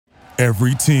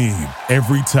Every team,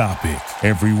 every topic,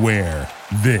 everywhere.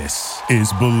 This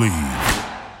is Believe.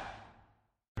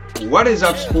 What is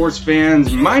up, sports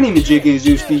fans? My name is Jake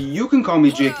Niezewski. You can call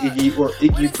me Jake Iggy, or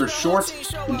Iggy for short.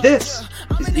 And this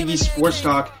is Iggy Sports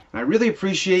Talk. And I really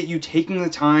appreciate you taking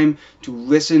the time to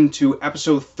listen to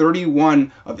episode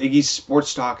 31 of Iggy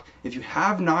Sports Talk. If you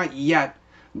have not yet,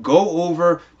 go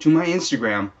over to my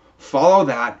Instagram, follow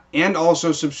that, and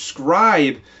also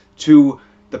subscribe to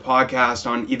the podcast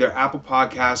on either Apple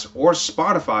Podcasts or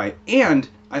Spotify. And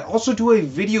I also do a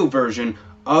video version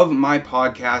of my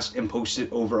podcast and post it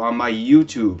over on my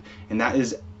YouTube, and that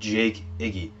is Jake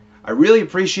Iggy. I really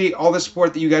appreciate all the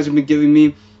support that you guys have been giving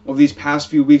me over these past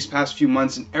few weeks, past few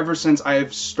months, and ever since I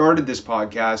have started this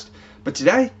podcast. But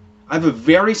today, I have a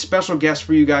very special guest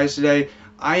for you guys today.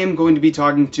 I am going to be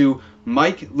talking to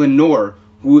Mike Lenoir,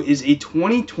 who is a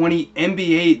 2020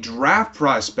 NBA draft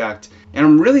prospect, and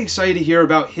I'm really excited to hear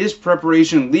about his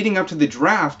preparation leading up to the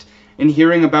draft and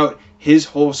hearing about his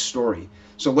whole story.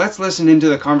 So let's listen into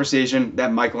the conversation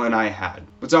that Michael and I had.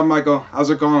 What's up, Michael? How's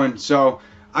it going? So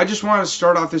I just want to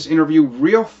start off this interview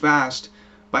real fast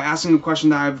by asking a question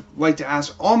that I'd like to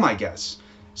ask all my guests.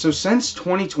 So since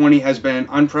 2020 has been an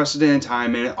unprecedented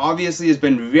time, and it obviously has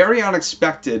been very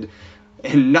unexpected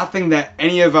and nothing that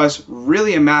any of us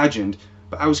really imagined,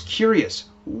 but I was curious,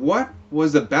 what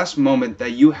was the best moment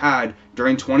that you had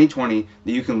during 2020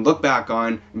 that you can look back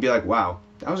on and be like, wow,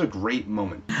 that was a great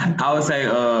moment? I would say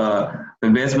the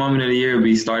best moment of the year would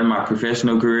be starting my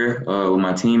professional career with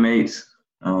my teammates.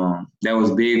 That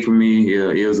was big for me.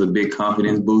 It was a big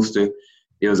confidence booster.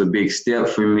 It was a big step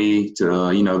for me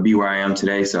to, be where I am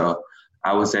today. So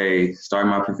I would say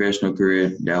starting my professional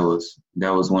career, that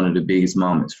was one of the biggest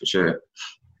moments for sure.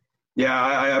 Yeah,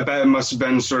 I bet it must have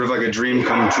been sort of like a dream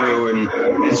come true.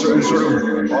 And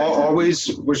sort of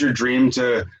always was your dream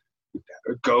to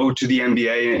go to the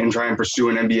NBA and try and pursue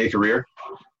an NBA career?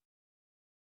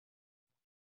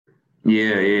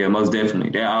 Yeah, most definitely.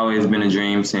 That always been a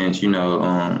dream since, since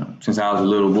I was a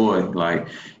little boy. Like,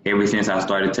 ever since I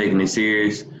started taking it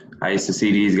serious, I used to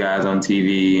see these guys on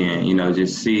TV and,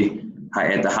 just see how,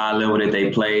 at the high level that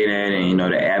they played at and,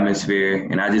 the atmosphere.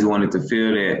 And I just wanted to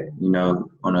feel that,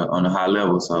 on a high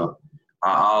level. So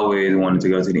I always wanted to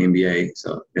go to the NBA.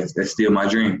 So that's still my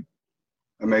dream.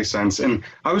 That makes sense. And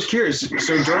I was curious,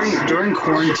 so during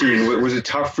quarantine, was it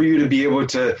tough for you to be able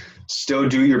to still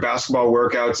do your basketball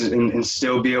workouts and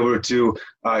still be able to,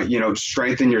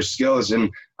 strengthen your skills? And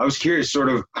I was curious, sort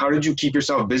of, how did you keep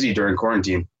yourself busy during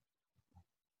quarantine?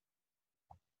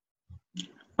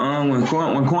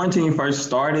 When quarantine first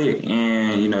started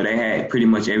and, they had pretty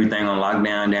much everything on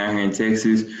lockdown down here in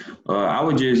Texas, I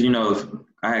would just, in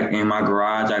my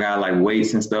garage, I got like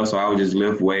weights and stuff. So I would just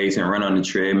lift weights and run on the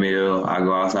treadmill. I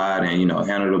go outside and,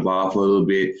 handle the ball for a little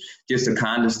bit just to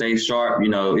kind of stay sharp.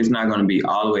 It's not going to be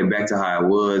all the way back to how it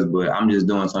was, but I'm just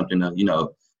doing something to,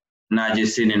 not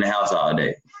just sitting in the house all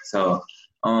day. So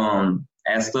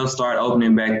as stuff started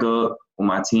opening back up with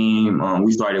my team,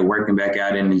 we started working back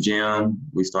out in the gym.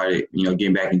 We started,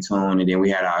 getting back in tune. And then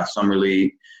we had our summer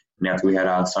league. And after we had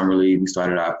our summer league, we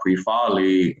started our pre-fall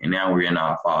league. And now we're in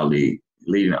our fall league,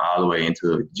 leading all the way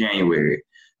into January.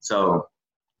 So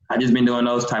I just been doing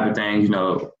those type of things,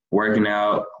 working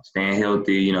out, staying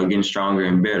healthy, getting stronger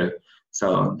and better.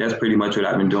 So that's pretty much what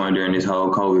I've been doing during this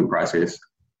whole COVID process.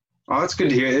 Oh, that's good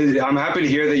to hear. I'm happy to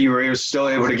hear that you were still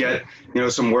able to get,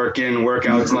 some work in,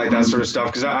 workouts and like that sort of stuff.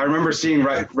 Because I remember seeing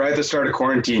right at the start of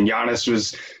quarantine,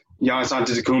 Giannis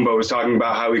Antetokounmpo was talking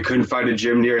about how he couldn't find a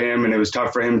gym near him and it was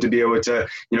tough for him to be able to,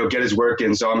 get his work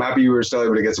in. So I'm happy you were still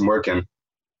able to get some work in.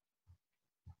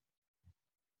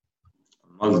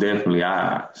 Most definitely.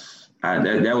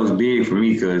 That was big for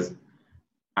me because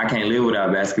I can't live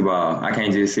without basketball. I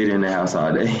can't just sit in the house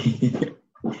all day.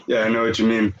 Yeah, I know what you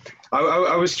mean.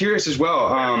 I was curious as well,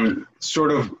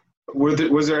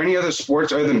 was there any other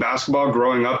sports other than basketball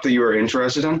growing up that you were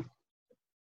interested in?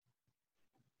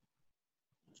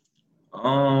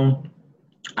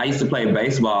 I used to play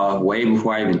baseball way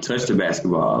before I even touched the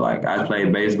basketball. Like, I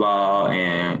played baseball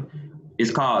and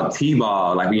it's called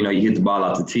T-ball. Like, you hit the ball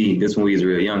off the tee. This when we was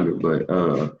real younger. But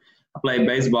I played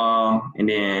baseball, and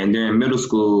then during middle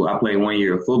school, I played 1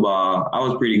 year of football. I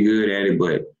was pretty good at it,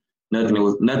 but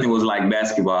nothing was like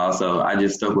basketball. So I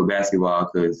just stuck with basketball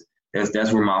because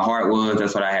that's where my heart was.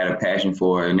 That's what I had a passion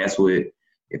for, and that's what.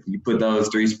 If you put those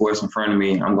three sports in front of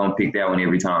me, I'm gonna pick that one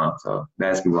every time. So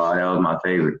basketball, that was my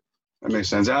favorite. That makes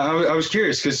sense. I was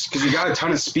curious because you got a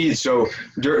ton of speed. So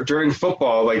during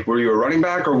football, like, were you a running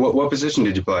back or what position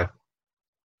did you play?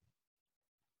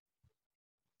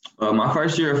 My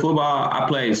first year of football, I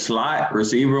played slot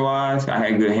receiver wise. I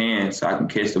had good hands, so I could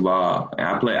catch the ball. And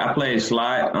I played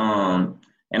slot,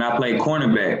 and I played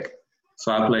cornerback.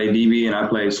 So I played DB and I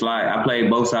played slot. I played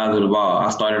both sides of the ball.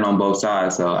 I started on both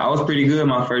sides, so I was pretty good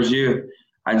my first year.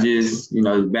 I just,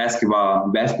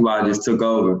 basketball just took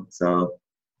over. So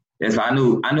yes, I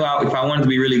knew if I wanted to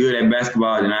be really good at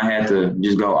basketball, then I had to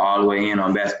just go all the way in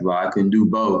on basketball. I couldn't do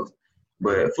both.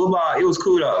 But football, it was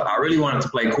cool though. I really wanted to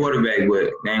play quarterback,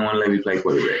 but they didn't want to let me play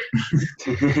quarterback.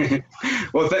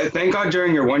 Well, thank God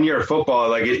during your 1 year of football,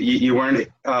 like you weren't,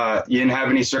 you didn't have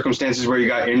any circumstances where you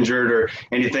got injured or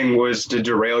anything was to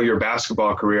derail your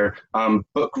basketball career.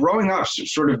 But growing up,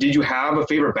 sort of, did you have a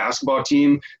favorite basketball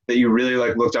team that you really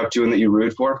looked up to and that you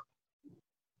rooted for?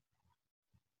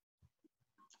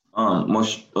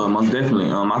 Most definitely.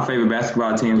 My favorite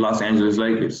basketball team is Los Angeles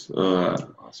Lakers.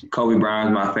 Kobe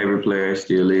Bryant's my favorite player,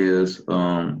 still is.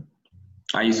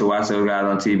 I used to watch those guys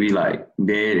on TV,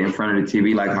 dead in front of the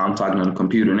TV, like how I'm talking on the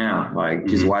computer now,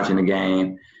 just watching the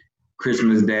game,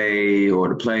 Christmas Day or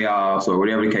the playoffs or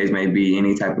whatever the case may be,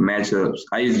 any type of matchups.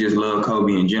 I used to just love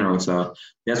Kobe in general, so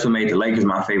that's what made the Lakers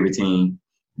my favorite team.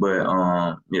 But,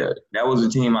 that was the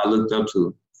team I looked up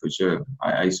to for sure.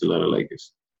 I used to love the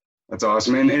Lakers. That's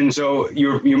awesome. And so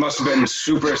you must have been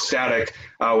super ecstatic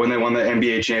when they won the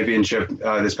NBA championship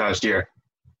this past year.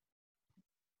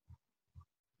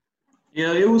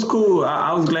 Yeah, it was cool.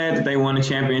 I was glad that they won the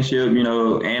championship,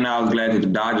 and I was glad that the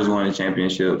Dodgers won the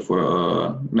championship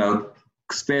for,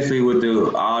 especially with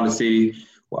all the city,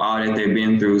 all that they've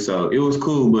been through. So it was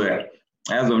cool. But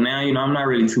as of now, I'm not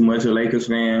really too much a Lakers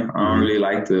fan. I don't really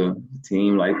like the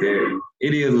team like that.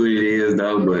 It is what it is,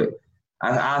 though, but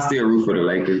I still root for the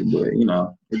Lakers, but,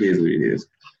 it is what it is.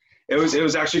 It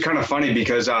was actually kind of funny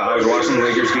because I was watching the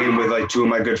Lakers game with, two of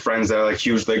my good friends that are,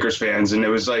 huge Lakers fans, and it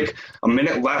was, a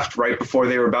minute left right before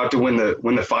they were about to win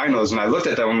the finals, and I looked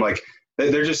at them, I'm like,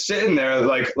 they're just sitting there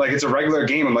like it's a regular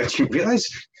game. I'm like, do you realize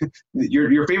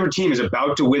your favorite team is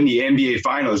about to win the NBA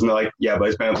finals? And they're like, yeah, but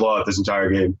it's been a blowout this entire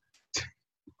game.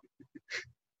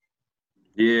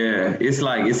 Yeah,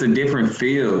 it's a different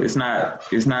feel. It's not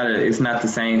the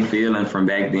same feeling from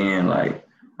back then.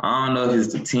 I don't know if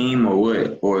it's the team or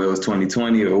what, or it was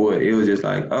 2020 or what. It was just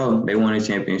they won a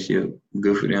championship.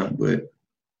 Good for them. But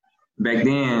back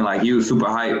then, you was super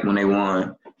hyped when they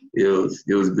won. It was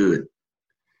good.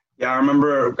 Yeah, I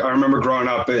remember growing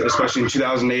up, especially in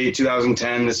 2008,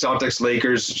 2010, the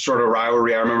Celtics-Lakers sort of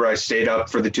rivalry. I remember I stayed up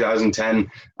for the 2010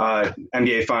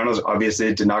 NBA Finals. Obviously,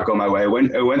 it did not go my way.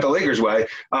 It went the Lakers' way.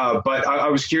 But I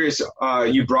was curious.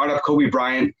 You brought up Kobe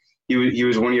Bryant. He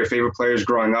was one of your favorite players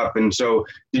growing up. And so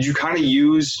did you kind of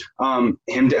use him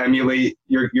to emulate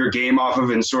your game off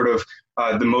of and sort of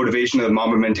the motivation of the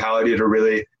Mamba mentality to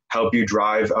really help you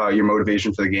drive your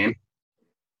motivation for the game?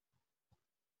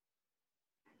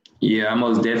 Yeah, I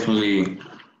most definitely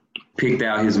picked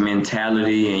out his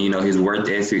mentality and, his work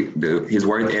ethic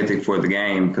for the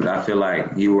game, because I feel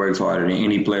like he works harder than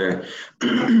any player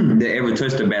that ever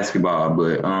touched the basketball.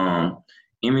 But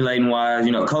emulating wise,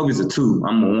 Kobe's a 2.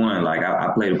 I'm a 1.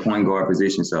 I play the point guard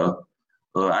position, so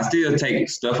I still take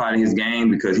stuff out of his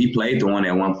game because he played the 1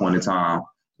 at one point in time.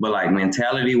 But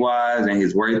mentality wise and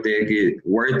his work ethic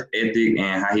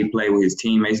and how he played with his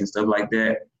teammates and stuff like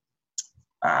that,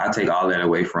 I take all that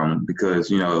away from him because,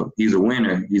 he's a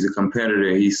winner. He's a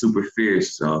competitor. He's super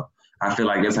fierce. So I feel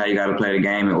like that's how you got to play the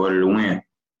game in order to win.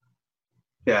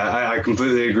 Yeah, I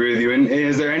completely agree with you. And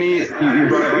is there any, you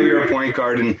brought up how you're a point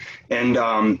guard, and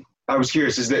I was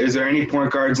curious, is there any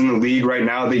point guards in the league right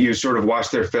now that you sort of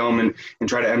watch their film and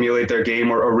try to emulate their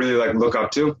game or really look up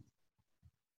to?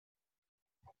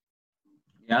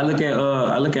 Yeah, I look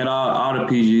at all the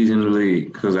PGs in the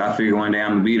league because I figure one day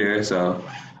I'm going to be there. So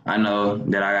I know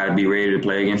that I got to be ready to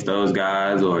play against those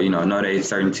guys or, know they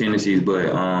certain tendencies.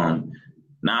 But I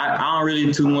don't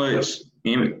really too much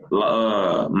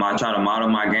try to model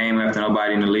my game after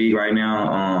nobody in the league right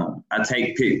now. I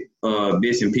take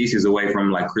bits and pieces away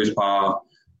from Chris Paul.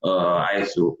 I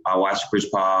watch Chris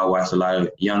Paul, watch a lot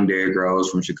of young Derrick Rose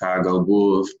from Chicago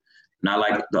Bulls. And I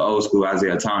like the old school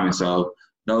Isaiah Thomas. So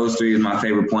those 3 is my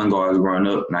favorite point guards growing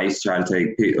up, and I used to try to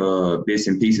take bits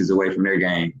and pieces away from their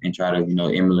game and try to,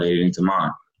 emulate it into mine.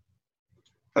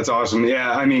 That's awesome.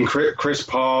 Yeah, I mean, Chris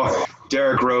Paul,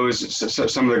 Derrick Rose,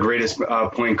 some of the greatest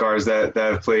point guards that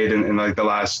have played in the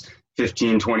last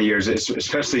 15, 20 years,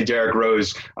 especially Derrick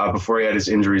Rose before he had his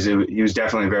injuries. He was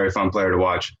definitely a very fun player to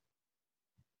watch.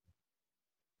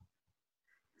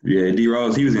 Yeah, D.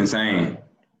 Rose, he was insane.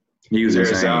 He was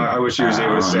insane. I wish he was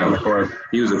able to stay on the court.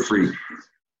 He was a freak.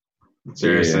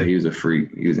 Seriously. Yeah, he was a freak.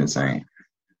 He was insane.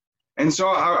 And so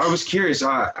I was curious,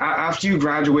 after you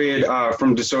graduated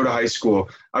from DeSoto High School,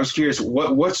 I was curious,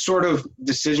 what sort of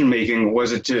decision-making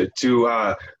was it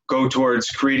to go towards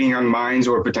creating Young Minds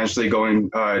or potentially going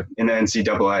in the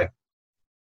NCAA?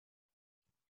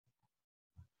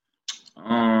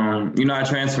 I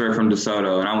transferred from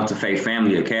DeSoto and I went to Faith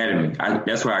Family Academy.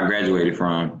 That's where I graduated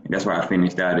from. That's where I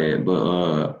finished out at.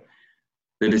 But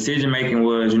the decision making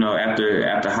was,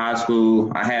 after high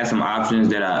school, I had some options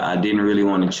that I didn't really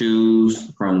want to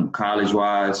choose from college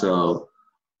wise. So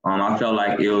I felt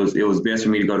like it was best for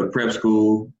me to go to prep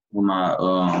school with my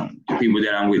the people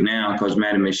that I'm with now, Coach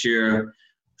Matty Mashira.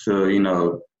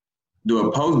 So, do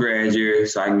a post-grad year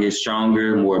so I can get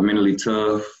stronger, more mentally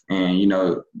tough, and,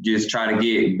 just try to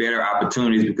get better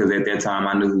opportunities because at that time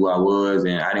I knew who I was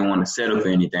and I didn't want to settle for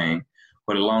anything.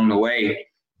 But along the way,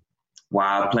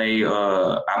 while I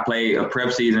played a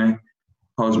prep season,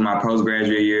 my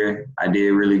postgraduate year, I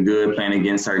did really good playing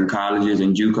against certain colleges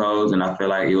and JUCOs, and I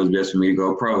felt like it was best for me to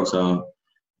go pro. So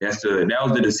that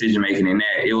was the decision making in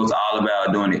that. It was all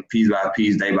about doing it piece by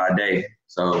piece, day by day.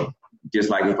 So just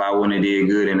like if I wouldn't have did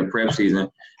good in the prep season,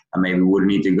 I maybe would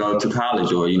need to go to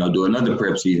college or, do another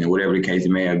prep season, whatever the case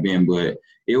it may have been. But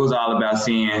it was all about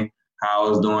seeing how I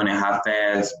was doing and how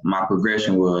fast my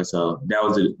progression was. So that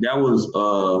was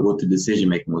what the decision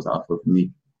making was off of for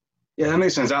me. Yeah, that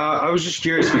makes sense. I was just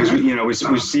curious because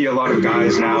we see a lot of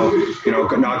guys now,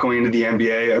 not going into the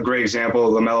NBA. A great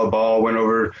example, LaMelo Ball went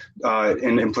over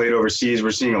and played overseas.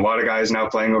 We're seeing a lot of guys now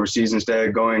playing overseas instead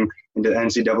of going into the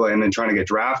NCAA and then trying to get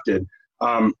drafted.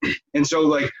 And so,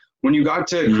 like, when you got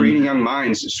to creating Young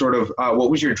Minds, sort of,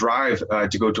 what was your drive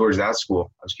to go towards that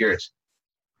school? I was curious.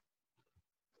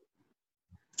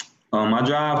 My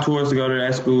drive towards to go to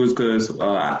that school is because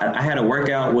I had a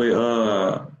workout with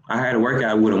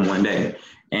him one day,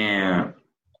 and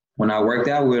when I worked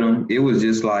out with him, it was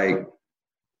just like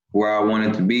where I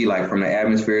wanted to be, like from the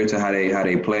atmosphere to how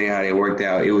they play, how they worked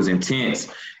out. It was intense,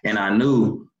 and I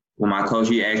knew when my coach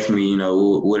he asked me,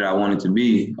 what I wanted to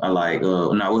be. I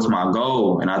what's my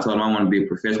goal? And I told him I want to be a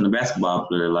professional basketball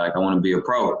player. Like I want to be a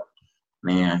pro.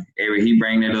 Man, he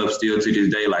bring that up still to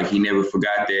this day. Like he never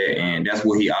forgot that, and that's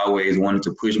what he always wanted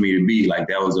to push me to be. Like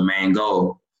that was the main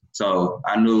goal. So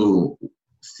I knew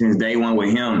since day one with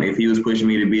him, if he was pushing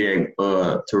me to be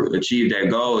that to achieve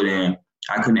that goal, then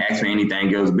I couldn't ask for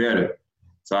anything else better.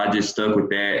 So I just stuck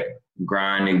with that,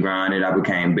 grinded. I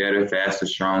became better, faster,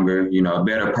 stronger. A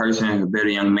better person, a better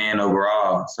young man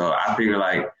overall. So I figured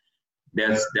like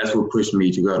that's what pushed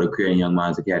me to go to Creating Young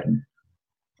Minds Academy.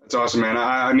 That's awesome, man.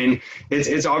 I mean,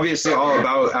 it's obviously all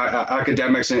about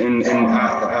academics and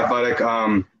athletic,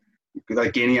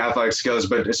 like gaining athletic skills,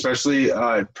 but especially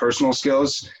personal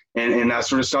skills and that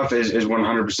sort of stuff is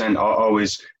 100%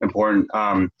 always important.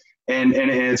 And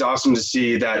it's awesome to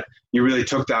see that you really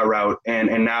took that route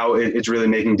and now it's really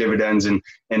making dividends and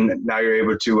now you're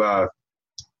able to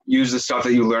use the stuff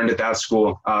that you learned at that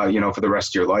school, for the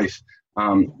rest of your life.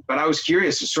 But I was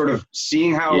curious, sort of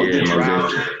seeing how the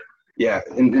draft. Yeah,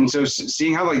 and so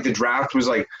seeing how like the draft was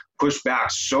like pushed back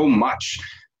so much,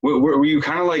 were you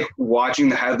kind of like watching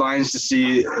the headlines to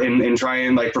see and try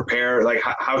and like prepare, like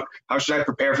how should I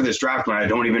prepare for this draft when I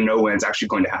don't even know when it's actually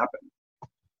going to happen?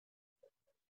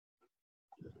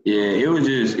 Yeah, it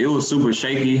was super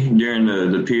shaky during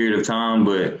the period of time,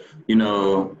 but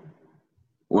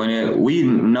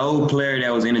when no player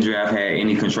that was in the draft had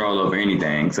any control over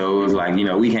anything, so it was like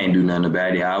we can't do nothing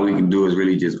about it. All we can do is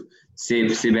really just sit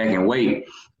back and wait.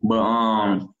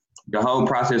 But the whole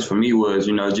process for me was,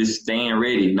 just staying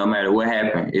ready no matter what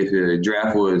happened. If the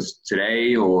draft was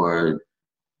today or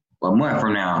a month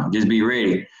from now, just be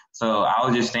ready. So I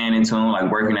was just staying in tune,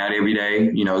 like working out every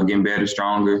day, getting better,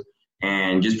 stronger,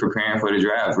 and just preparing for the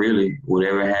draft, really.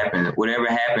 Whatever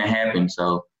happened.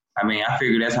 So, I mean, I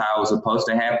figured that's how it was supposed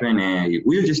to happen, and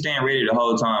we were just staying ready the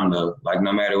whole time, though. Like,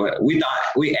 no matter what.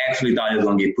 We actually thought it was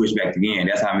going to get pushed back again.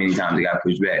 That's how many times it got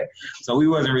pushed back. So we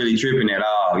wasn't really tripping at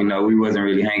all. We wasn't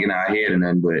really hanging our head or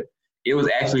nothing, but it was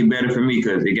actually better for me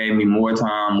because it gave me more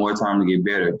time to get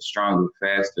better, stronger,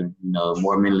 faster,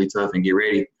 more mentally tough and get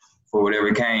ready for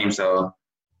whatever came. So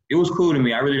it was cool to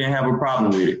me. I really didn't have a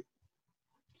problem with it.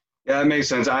 Yeah, that makes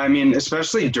sense. I mean,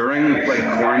 especially during like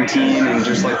quarantine and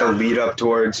just like the lead up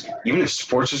towards even if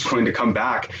sports is going to come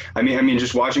back. I mean,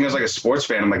 just watching as like a sports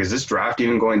fan, I'm like, is this draft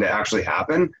even going to actually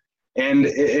happen?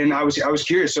 And I was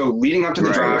curious. So leading up to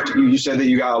the draft, you said that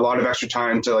you got a lot of extra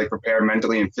time to like prepare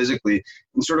mentally and physically.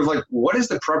 And sort of like, what is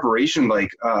the preparation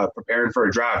like preparing for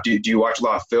a draft? Do you watch a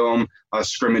lot of film,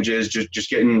 scrimmages,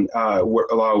 just getting a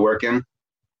lot of work in?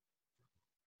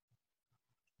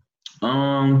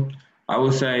 I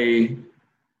would say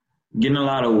getting a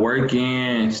lot of work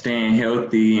in, staying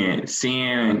healthy, and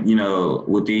seeing,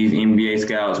 what these NBA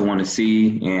scouts want to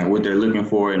see and what they're looking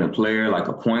for in a player, like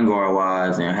a point guard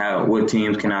wise, and what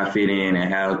teams can I fit in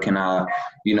and how can I,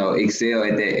 excel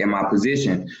at that in my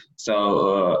position.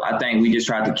 So I think we just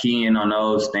tried to key in on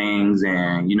those things,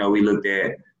 and we looked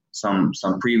at some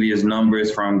previous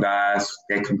numbers from guys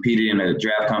that competed in the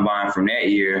draft combine from that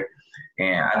year.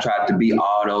 And I tried to beat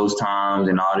all those times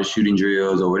and all the shooting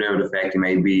drills or whatever the fact it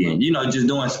may be. And, just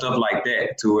doing stuff like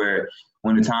that to where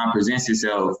when the time presents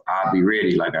itself, I'll be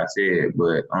ready, like I said.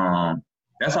 But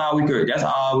that's all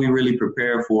we really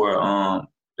prepare for.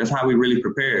 That's how we really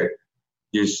prepare.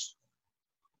 Just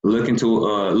looking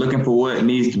for what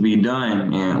needs to be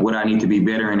done and what I need to be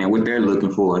better in and what they're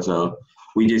looking for. So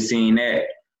we just seen that,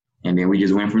 and then we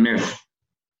just went from there.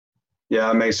 Yeah,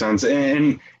 that makes sense.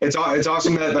 And it's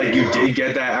awesome that you did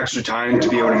get that extra time to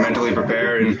be able to mentally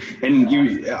prepare. And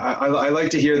I like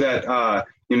to hear that,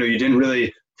 you didn't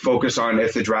really focus on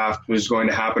if the draft was going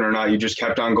to happen or not. You just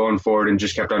kept on going forward and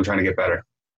just kept on trying to get better.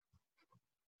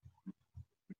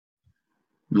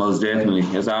 Most definitely.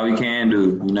 That's all we can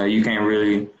do. You can't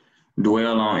really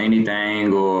dwell on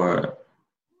anything or,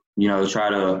 try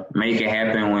to make it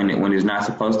happen when it's not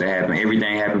supposed to happen.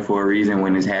 Everything happens for a reason.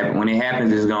 When it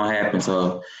happens, it's going to happen.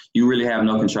 So you really have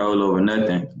no control over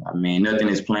nothing. I mean, nothing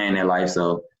is planned in life.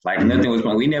 So, nothing was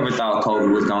planned. We never thought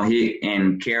COVID was going to hit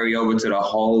and carry over to the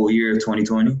whole year of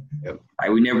 2020. Yep.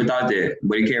 We never thought that.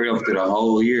 But it carried over to the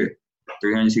whole year,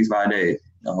 365 days,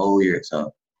 the whole year.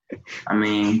 So, I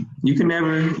mean, you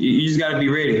just got to be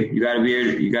ready. You got to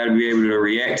be able to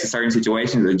react to certain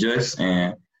situations, adjust,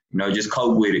 and just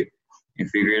cope with it and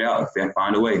figure it out and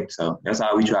find a way. So that's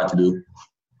how we try to do.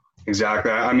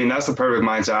 Exactly. I mean, that's the perfect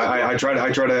mindset. I try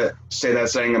to say that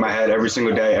saying in my head every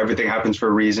single day. Everything happens for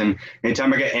a reason.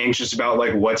 Anytime I get anxious about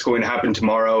what's going to happen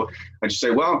tomorrow, I just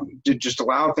say, well, just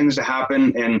allow things to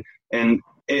happen. And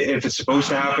if it's supposed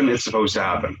to happen, it's supposed to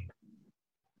happen.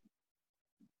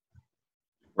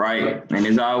 Right. And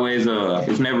it's always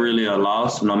it's never really a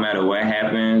loss, no matter what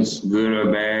happens, good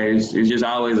or bad. It's just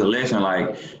always a lesson.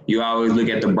 You always look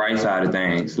at the bright side of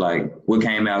things, what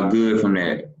came out good from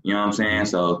that. You know what I'm saying?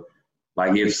 So,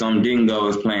 if something didn't go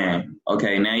as planned,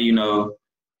 okay, now you know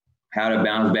how to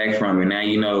bounce back from it. Now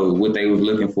you know what they was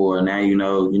looking for. Now you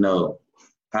know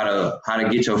how to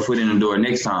get your foot in the door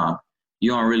next time.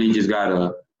 You don't really just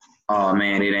gotta, oh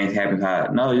man, it ain't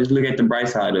happened. No, just look at the bright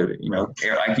side of it.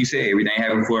 Like you said, everything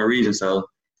happened for a reason. So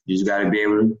you just got to be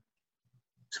able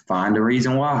to find the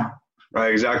reason why.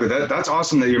 Right, exactly. That's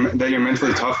awesome that you're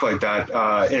mentally tough like that,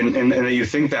 and that you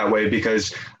think that way.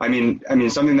 Because I mean,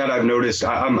 something that I've noticed.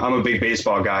 I'm a big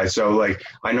baseball guy, so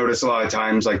I notice a lot of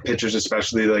times pitchers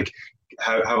especially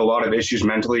have a lot of issues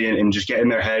mentally and just get in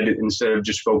their head instead of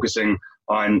just focusing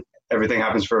on everything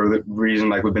happens for a reason,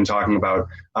 like we've been talking about.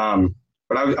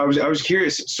 But I was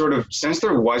curious, sort of, since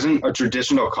there wasn't a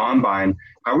traditional combine,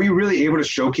 how were you really able to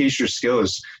showcase your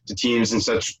skills to teams in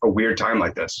such a weird time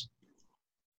like this?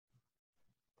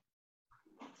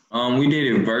 We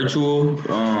did it virtual.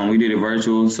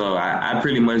 So I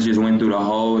pretty much just went through the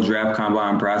whole draft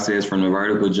combine process, from the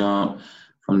vertical jump,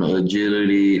 from the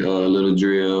agility little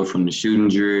drill, from the shooting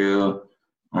drill,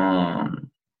 from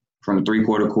the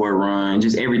 3/4 court run,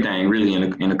 just everything really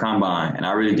in the combine. And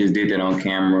I really just did that on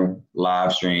camera,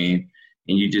 live stream.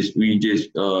 And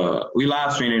we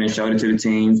live streamed it and showed it to the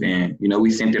teams, and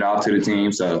we sent it off to the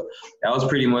team. So that was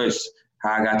pretty much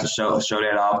how I got to show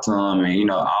that off to them. And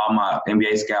all my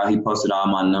NBA scout, he posted all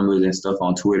my numbers and stuff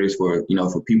on Twitter for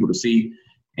people to see.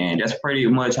 And that's pretty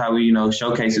much how we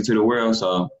showcase it to the world.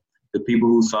 So the people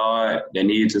who saw it, that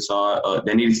needed to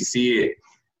see it,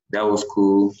 that was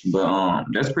cool. But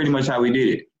that's pretty much how we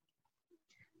did it.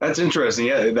 That's interesting.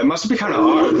 Yeah, that must have been kind of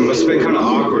awkward. It must have been kind of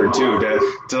awkward too,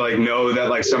 to know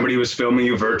that somebody was filming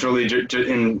you virtually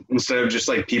instead of just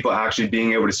people actually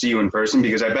being able to see you in person.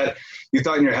 Because I bet you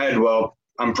thought in your head, well,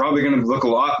 I'm probably going to look a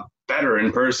lot better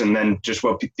in person than just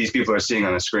what these people are seeing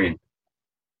on the screen.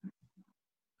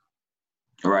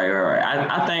 Right.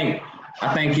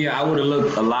 I think yeah, I would have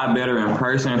looked a lot better in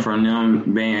person from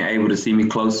them being able to see me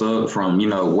close up, from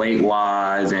weight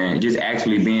wise and just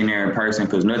actually being there in person,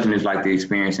 because nothing is like the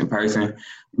experience in person.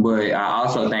 But I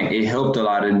also think it helped a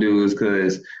lot of dudes,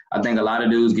 because I think a lot of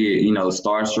dudes get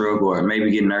starstruck or maybe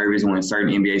get nervous when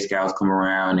certain NBA scouts come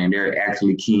around and they're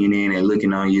actually keying in and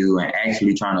looking on you and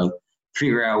actually trying to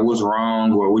figure out what's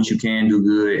wrong or what you can do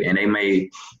good, and they may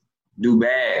do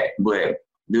bad. But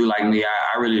dude like me,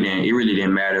 I really didn't. It really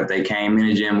didn't matter if they came in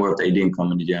the gym or if they didn't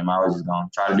come in the gym. I was just gonna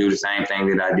try to do the same thing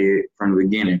that I did from the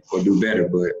beginning or do better.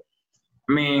 But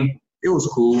I mean, it was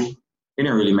cool. it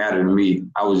didn't really matter to me.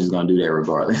 I was just gonna do that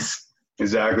regardless.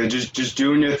 Exactly. Just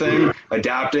doing your thing,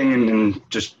 adapting, and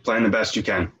just playing the best you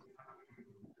can.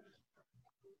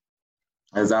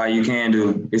 That's all you can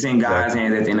do. It's in God's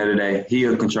hands at the end of the day.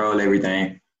 He'll control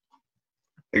everything.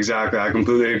 Exactly. I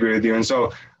completely agree with you. And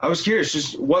so I was curious,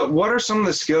 just what are some of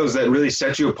the skills that really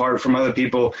set you apart from other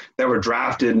people that were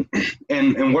drafted,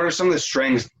 and what are some of the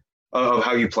strengths of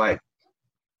how you play?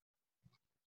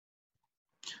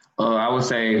 I would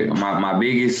say my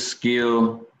biggest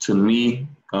skill to me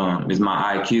is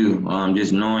my IQ.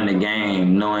 Just knowing the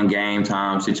game, knowing game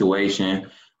time situation,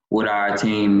 what our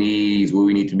team needs, what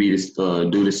we need to be to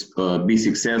do this, be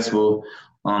successful.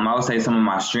 I would say some of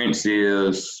my strengths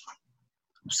is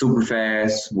super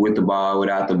fast with the ball,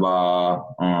 without the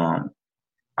ball.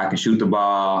 I can shoot the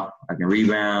ball. I can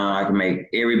rebound. I can make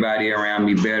everybody around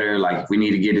me better. Like if we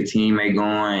need to get a teammate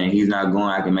going and he's not going,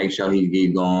 I can make sure he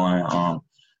get going.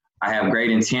 I have great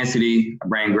intensity. I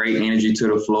bring great energy to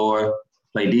the floor.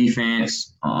 Play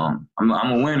defense. I'm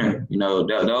a winner. You know,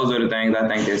 those are the things I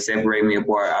think that separate me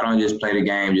apart. I don't just play the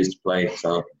game just to play.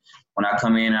 So when I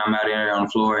come in and I'm out there on the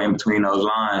floor in between those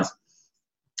lines,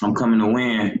 I'm coming to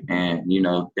win. And, you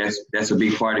know, that's a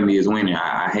big part of me is winning.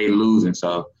 I hate losing.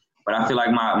 So, but I feel like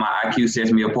my IQ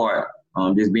sets me apart.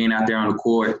 Just being out there on the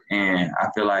court, and I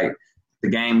feel like the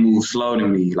game moves slow to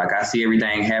me. Like I see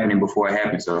everything happening before it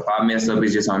happens. So if I mess up,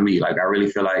 it's just on me. Like I really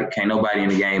feel like can't nobody in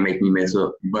the game make me mess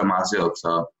up but myself.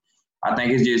 So I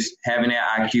think it's just having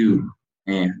that IQ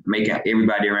and making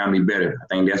everybody around me better. I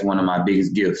think that's one of my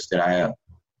biggest gifts that I have.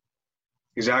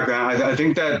 Exactly. I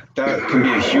think that can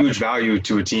be a huge value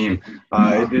to a team,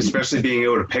 especially being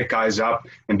able to pick guys up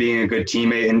and being a good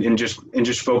teammate and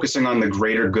just focusing on the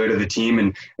greater good of the team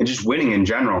and just winning in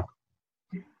general.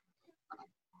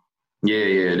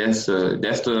 Yeah, that's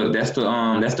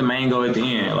the main goal at the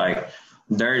end. Like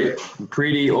dirty,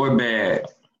 pretty or bad,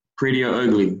 pretty or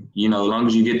ugly. You know, as long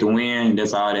as you get the win,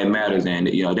 that's all that matters, and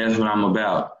you know that's what I'm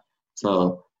about.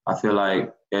 So I feel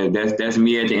like that's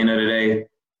me at the end of the day.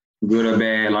 Good or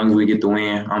bad, as long as we get the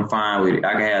win, I'm fine with it.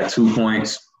 I can have 2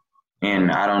 points,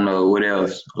 and I don't know what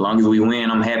else. As long as we win,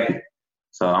 I'm happy.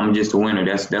 So I'm just a winner.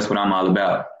 That's what I'm all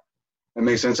about. That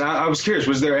makes sense. I was curious,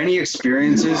 was there any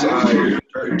experiences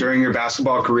during your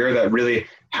basketball career that really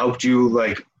helped you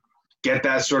like get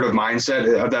that sort of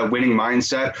mindset, that winning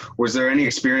mindset? Was there any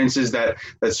experiences that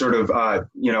sort of,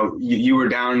 you were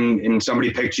down and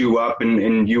somebody picked you up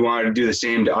and you wanted to do the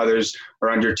same to others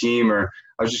around your team? Or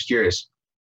I was just curious.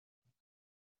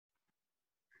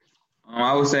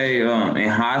 I would say in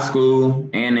high school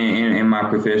and in my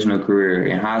professional career.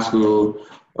 In high school,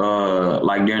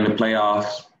 like during the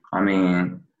playoffs, I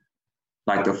mean,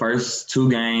 like the first 2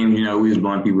 games, you know, we was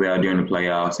blowing people out during the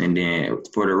playoffs. And then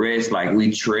for the rest, like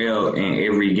we trailed in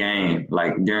every game.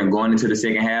 Like going into the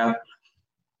second half,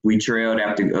 we trailed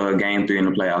after game 3 in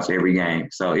the playoffs every game.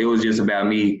 So it was just about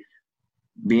me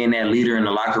being that leader in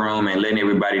the locker room and letting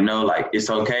everybody know, like, it's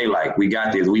okay. Like, we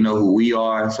got this. We know who we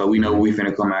are. So we know what we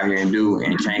finna come out here and do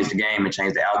and change the game and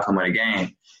change the outcome of the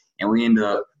game. And we end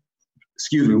up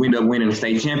winning the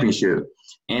state championship.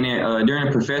 And then during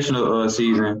the professional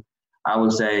season, I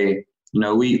would say, you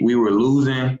know, we were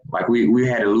losing. Like, we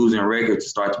had a losing record to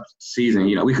start the season.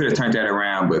 You know, we could have turned that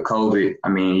around, but COVID, I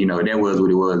mean, you know, that was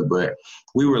what it was. But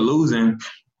we were losing.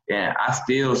 And I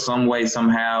still, some way,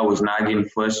 somehow, was not getting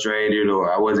frustrated,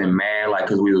 or I wasn't mad, like,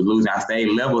 because we was losing. I stayed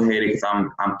level-headed because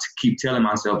I'm keep telling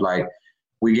myself, like,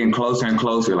 we're getting closer and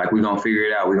closer. Like, we're going to figure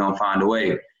it out. We're going to find a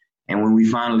way. And when we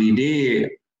finally did,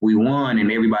 we won, and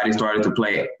everybody started to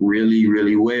play really,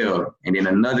 really well. And then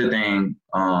another thing,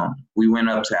 we went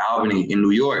up to Albany in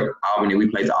New York. We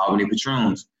played the Albany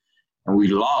Patroons, and we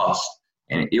lost.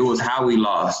 And it was how we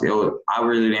lost. I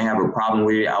really didn't have a problem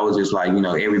with it. I was just like, you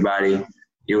know, everybody –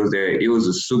 it was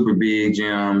a super big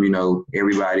gym, you know,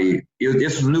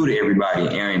 this was new to everybody.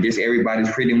 And everybody's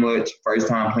pretty much first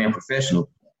time playing professional.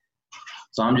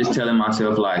 So I'm just telling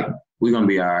myself, like, we're going to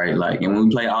be all right. Like, and when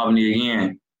we play Albany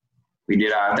again, we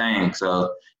did our thing.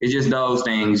 So it's just those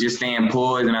things, just staying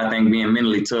poised, and I think being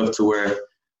mentally tough to where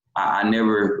I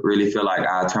never really feel like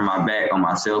I turn my back on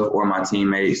myself or my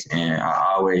teammates. And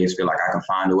I always feel like I can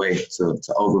find a way to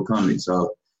overcome it.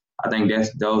 So I think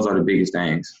those are the biggest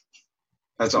things.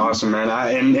 That's awesome, man.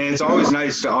 And it's always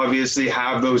nice to obviously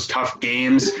have those tough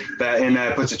games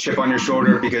that puts a chip on your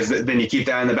shoulder, because then you keep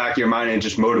that in the back of your mind and it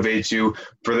just motivates you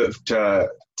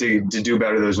to do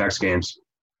better those next games.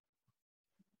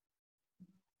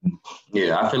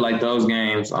 Yeah, I feel like those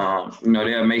games, you know,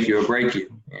 they'll make you or break you.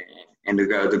 And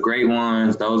the great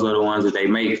ones, those are the ones that they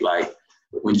make. Like,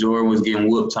 when Jordan was getting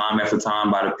whooped time after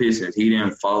time by the Pistons, he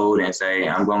didn't fold and say,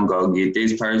 I'm going to go get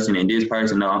this person and this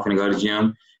person. No, I'm going to go to the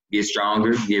gym, get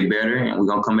stronger, get better, and we're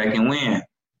going to come back and win.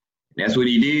 That's what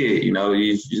he did. You know,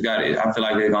 you just got to – I feel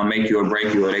like they're going to make you or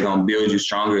break you, or they're going to build you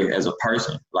stronger as a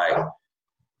person. Like,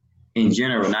 in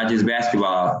general, not just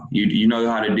basketball. You know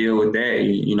how to deal with that.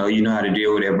 You know how to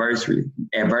deal with adversity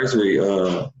in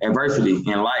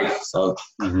life. So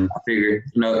I figure,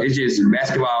 you know, it's just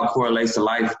basketball correlates to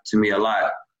life to me a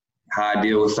lot, how I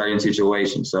deal with certain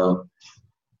situations. So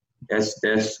that's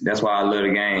why I love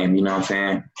the game. You know what I'm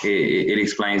saying? It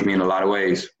explains me in a lot of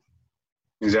ways.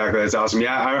 Exactly. That's awesome.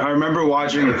 Yeah, I remember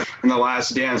watching in The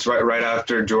Last Dance right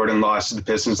after Jordan lost to the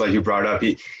Pistons, like you brought up.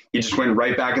 He just went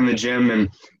right back in the gym and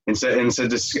said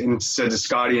to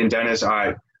Scottie and Dennis, all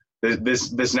right,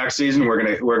 this next season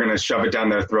we're gonna shove it down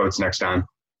their throats next time.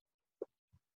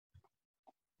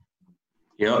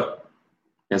 Yep,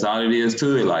 that's all it is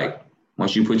to it. Like,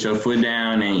 once you put your foot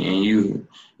down and you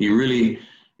really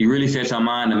set your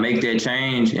mind to make that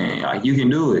change, and like, you can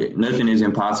do it. Nothing is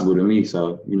impossible to me.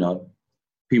 So, you know,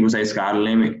 people say sky the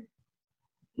limit.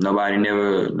 Nobody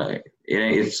never, like,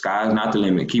 sky's not the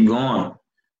limit. Keep going.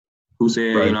 Who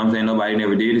said, right. You know what I'm saying? Nobody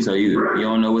never did it, so you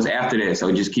don't know what's after that.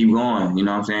 So just keep going, you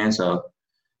know what I'm saying? So,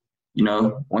 you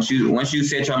know, once you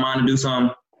set your mind to do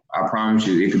something, I promise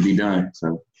you it could be done.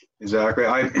 So exactly.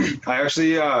 I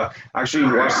actually watched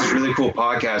this really cool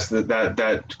podcast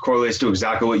that correlates to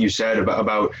exactly what you said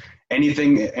about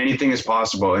anything is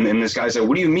possible. And this guy said,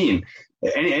 what do you mean?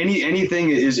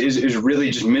 Anything is really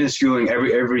just minusculing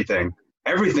everything.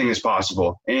 Everything is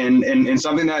possible, and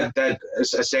something that a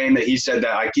saying that he said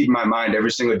that I keep in my mind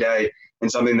every single day,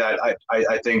 and something that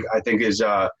I think is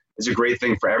a great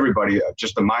thing for everybody.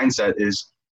 Just the mindset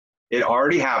is, it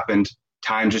already happened.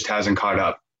 Time just hasn't caught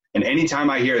up. And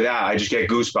anytime I hear that, I just get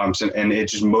goosebumps, and it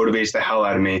just motivates the hell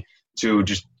out of me to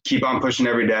just keep on pushing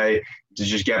every day to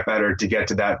just get better, to get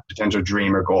to that potential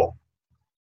dream or goal.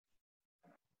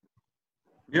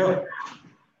 Yep,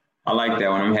 I like that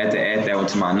one. I'm gonna have to add that one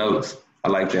to my notes. I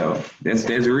like that one. That's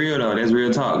real though. That's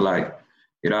real talk. Like,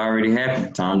 it already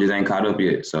happened. Time just ain't caught up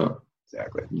yet. So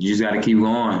exactly, you just got to keep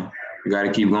going. You got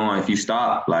to keep going. If you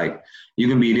stop, like, you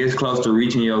can be this close to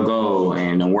reaching your goal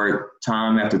and work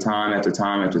time after time after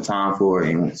time after time for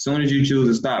it. And as soon as you choose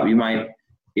to stop, it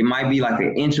might be like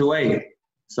an inch away.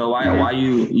 So why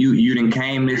you done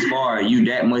came this far? You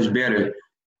that much better.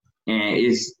 And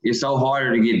it's so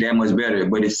harder to get that much better,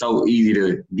 but it's so easy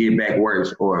to get back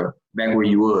worse or back where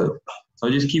you was. So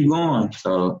just keep going.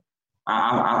 So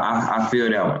I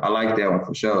feel that one. I like that one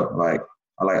for sure. Like,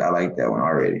 I like that one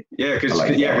already. Yeah, because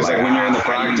like when you're in the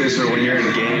practice or when you're in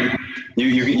the game,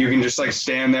 you can just like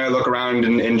stand there, look around,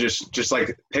 and just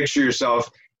like picture yourself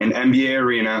in an NBA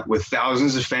arena with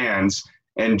thousands of fans,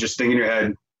 and just think in your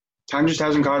head, time just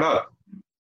hasn't caught up.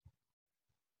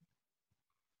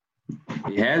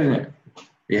 It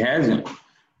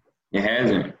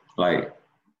hasn't. Like,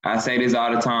 I say this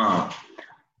all the time.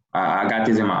 I got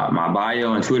this in my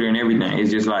bio and Twitter and everything. It's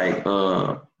just like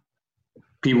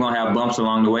people gonna have bumps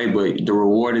along the way, but the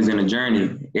reward is in the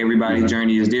journey. Everybody's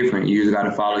journey is different. You just got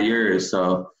to follow yours.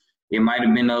 So it might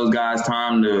have been those guys'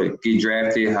 time to get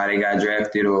drafted, how they got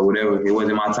drafted or whatever. It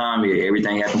wasn't my time yet.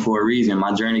 Everything happened for a reason.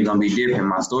 My journey gonna be different.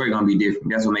 My story gonna be different.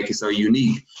 That's what makes it so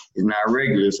unique. It's not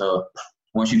regular. So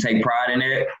once you take pride in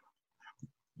that,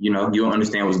 you know, you'll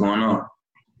understand what's going on.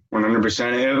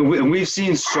 100%. We've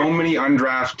seen so many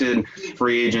undrafted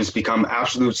free agents become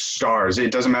absolute stars.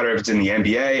 It doesn't matter if it's in the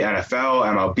NBA, NFL,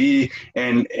 MLB,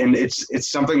 and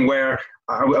it's something where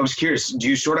I was curious. Do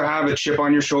you sort of have a chip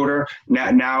on your shoulder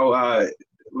now?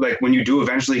 Like when you do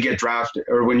eventually get drafted,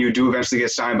 or when you do eventually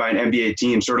get signed by an NBA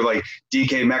team, sort of like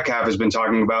DK Metcalf has been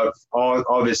talking about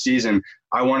all this season.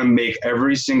 I want to make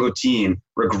every single team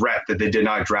regret that they did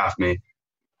not draft me.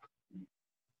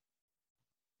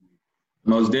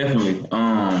 Most definitely.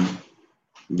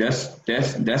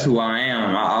 That's who I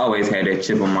am. I always had that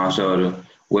chip on my shoulder,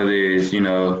 whether it's, you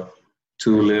know,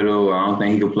 too little, I don't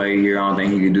think he could play here, I don't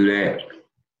think he could do that.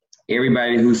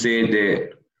 Everybody who said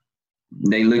that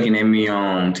they looking at me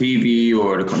on TV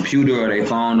or the computer or their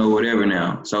phone or whatever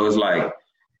now. So it's like,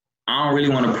 I don't really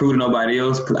want to prove to nobody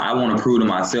else, because I want to prove to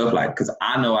myself, like, because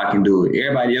I know I can do it.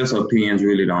 Everybody else's opinions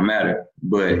really don't matter.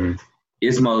 But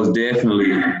it's most definitely,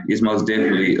 you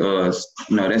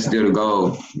know, that's still the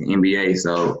goal in the NBA.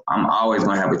 So I'm always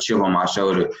going to have a chip on my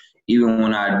shoulder, even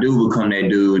when I do become that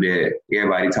dude that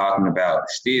everybody talking about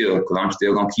still, because I'm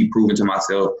still going to keep proving to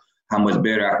myself how much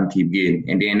better I can keep getting.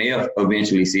 And then they'll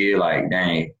eventually see it like,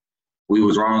 dang, we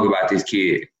was wrong about this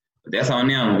kid. But that's on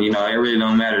them. You know, it really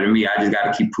don't matter to me. I just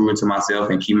got to keep proving to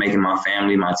myself and keep making my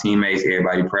family, my teammates,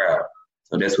 everybody proud.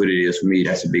 So that's what it is for me.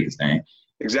 That's the biggest thing.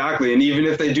 Exactly. And even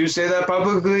if they do say that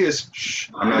publicly, it's, shh,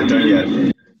 I'm not done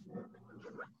yet.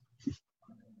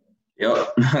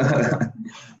 Yep.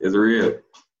 It's real.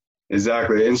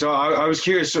 Exactly. And so I was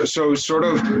curious, so sort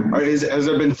of, has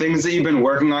there been things that you've been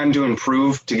working on to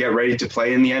improve to get ready to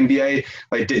play in the NBA,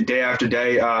 like day after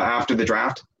day after the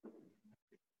draft?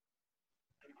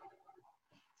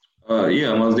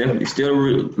 Yeah, most definitely.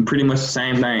 Still pretty much the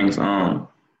same things.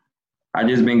 I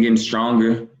just been getting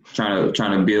stronger, trying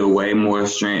to build way more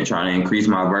strength, trying to increase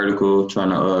my vertical, trying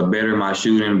to better my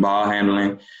shooting, ball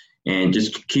handling, and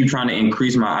just keep trying to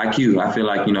increase my IQ. I feel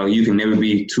like, you can never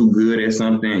be too good at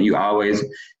something. You always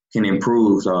can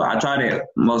improve. So I try to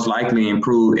most likely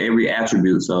improve every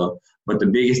attribute. But the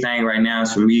biggest thing right now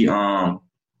is for me,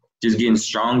 just getting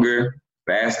stronger,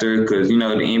 faster, because, the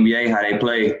NBA, how they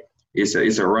play, it's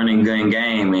a running gun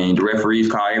game, and the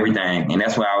referees call everything. And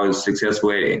that's why I was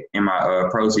successful at in my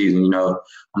pro season.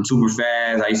 I'm super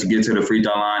fast. I used to get to the free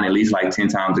throw line at least like 10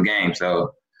 times a game.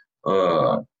 So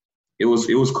it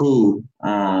was cool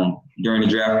during the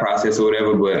draft process or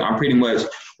whatever. But I'm pretty much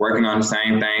working on the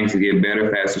same things to get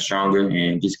better, faster, stronger,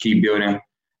 and just keep building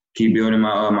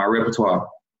my repertoire.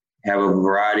 Have a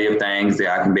variety of things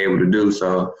that I can be able to do.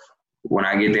 So when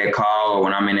I get that call or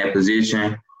when I'm in that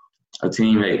position, a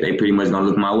team, they pretty much gonna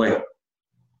look my way.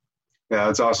 Yeah,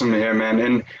 that's awesome to hear, man.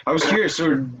 And I was curious,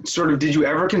 sort of, did you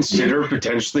ever consider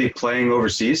potentially playing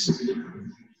overseas?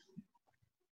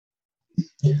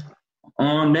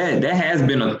 That has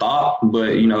been a thought,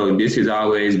 but this has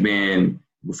always been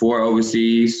before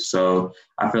overseas. So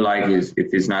I feel like if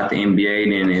it's not the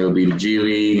NBA, then it'll be the G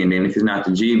League, and then if it's not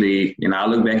the G League, then I'll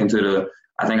look back into the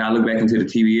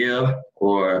TBL,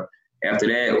 or after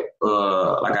that,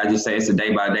 like I just say, it's a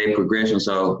day-by-day progression.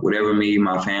 So whatever me,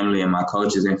 my family, and my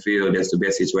coaches and feel that's the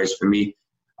best situation for me,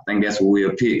 I think that's what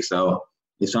we'll pick. So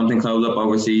if something comes up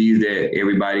overseas that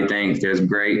everybody thinks that's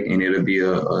great and it'll be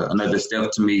another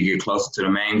step to me get closer to the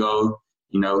main goal,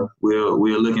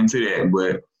 we'll look into that.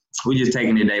 But we're just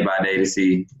taking it day by day to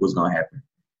see what's going to happen.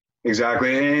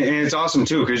 Exactly, and it's awesome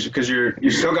too because you're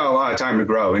still got a lot of time to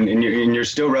grow, and you're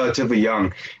still relatively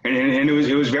young, and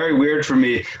it was very weird for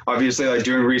me, obviously, like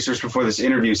doing research before this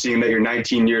interview, seeing that you're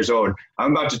 19 years old.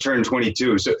 I'm about to turn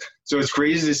 22, so it's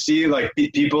crazy to see like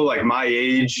people like my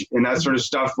age and that sort of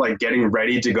stuff, like getting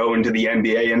ready to go into the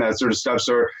NBA and that sort of stuff.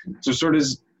 So sort of,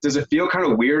 does it feel kind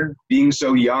of weird being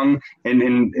so young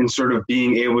and sort of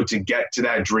being able to get to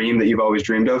that dream that you've always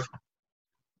dreamed of?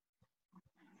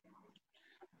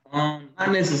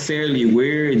 Not necessarily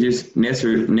weird, just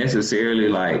necessarily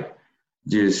like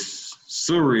just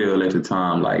surreal at the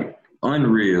time, like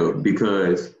unreal,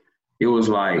 because it was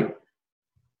like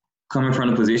coming from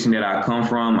the position that I come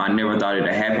from, I never thought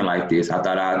it'd happen like this. I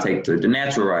thought I'd take the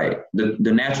natural the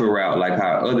natural route, like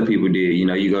how other people did.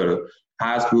 You go to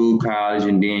high school, college,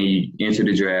 and then you enter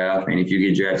the draft, and if you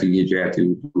get drafted, you get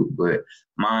drafted. But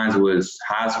mine was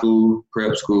high school,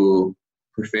 prep school,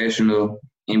 professional,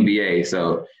 NBA.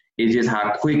 So it's just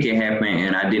how quick it happened,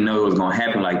 and I didn't know it was going to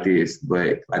happen like this.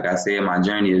 But like I said, my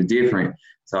journey is different,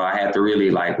 so I had to really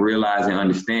like realize and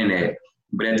understand that.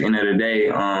 But at the end of the day,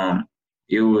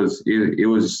 it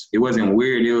wasn't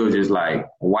weird. It was just like,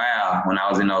 wow. When I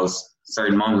was in those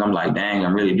certain moments, I'm like, dang,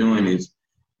 I'm really doing this.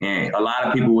 And a lot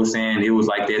of people were saying it was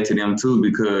like that to them too,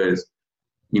 because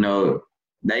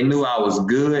they knew I was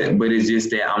good, but it's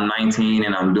just that I'm 19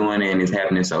 and I'm doing it and it's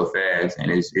happening so fast.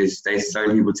 And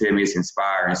certain people tell me it's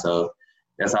inspiring. So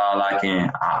that's all I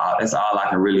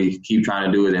can really keep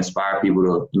trying to do is inspire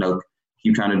people to,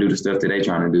 keep trying to do the stuff that they're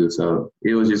trying to do. So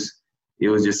it was just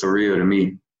surreal to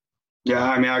me. Yeah,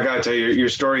 I mean, I gotta tell you, your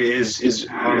story is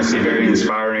honestly very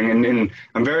inspiring, and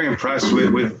I'm very impressed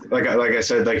with like I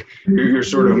said, like your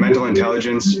sort of mental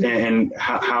intelligence and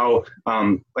how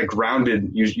like grounded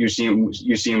you seem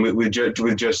with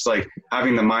just like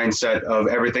having the mindset of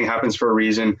everything happens for a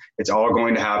reason, it's all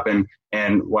going to happen,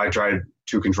 and why try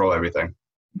to control everything.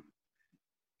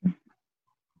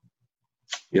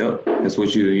 Yep, that's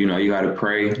what you got to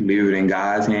pray, leave it in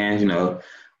God's hands,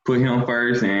 put Him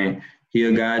first, and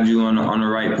He'll guide you on the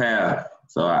right path.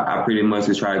 So I pretty much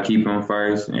just try to keep Him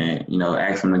first and,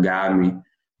 ask Him to guide me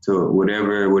to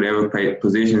whatever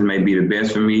positions may be the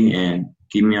best for me and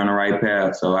keep me on the right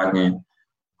path so I can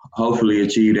hopefully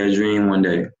achieve that dream one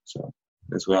day. So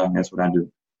that's what I do.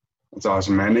 That's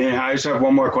awesome, man. And I just have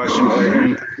one more question.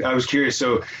 And I was curious.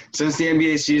 So since the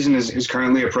NBA season is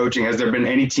currently approaching, has there been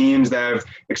any teams that have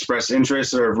expressed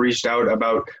interest or have reached out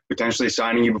about potentially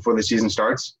signing you before the season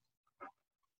starts?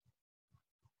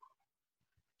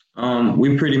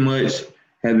 We pretty much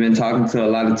have been talking to a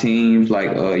lot of teams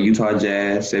like Utah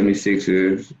Jazz,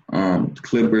 76ers,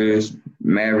 Clippers,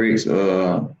 Mavericks,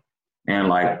 and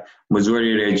like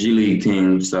majority of their G League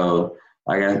teams. So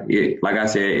like I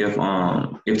said, if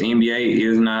the NBA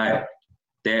is not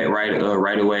that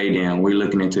right away, then we're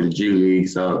looking into the G League.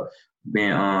 So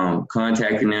been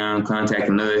contacting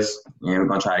us, and we're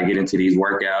gonna try to get into these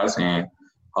workouts, and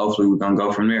hopefully we're gonna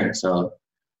go from there. So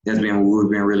that's been what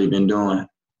we've really been doing.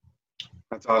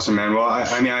 That's awesome, man. Well,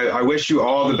 I wish you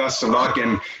all the best of luck,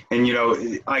 and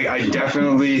I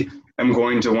definitely am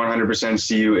going to 100%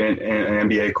 see you in an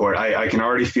NBA court. I can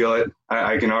already feel it.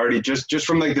 I can already just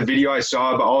from like the video I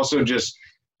saw, but also just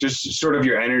sort of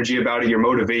your energy about it, your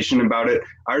motivation about it.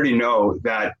 I already know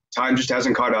that time just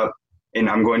hasn't caught up, and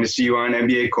I'm going to see you on an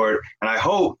NBA court. And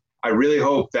I really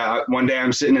hope that one day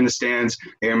I'm sitting in the stands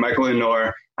hearing Michael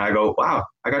Lenoir, and I go, wow,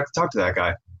 I got to talk to that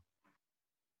guy.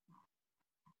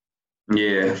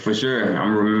 Yeah, for sure.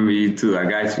 I'm remember you too. I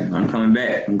got you. I'm coming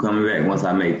back once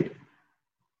I make it.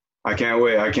 I can't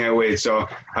wait. So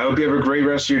I hope you have a great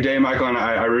rest of your day, Michael, and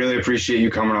I really appreciate you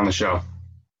coming on the show.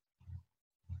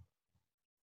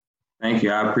 Thank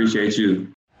you. I appreciate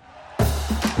you.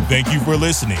 Thank you for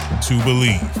listening to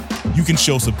Believe. You can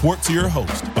show support to your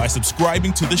host by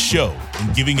subscribing to the show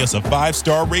and giving us a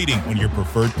 5-star rating on your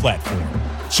preferred platform.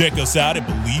 Check us out at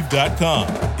Believe.com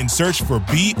and search for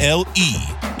BLEAV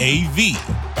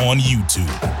on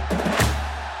YouTube.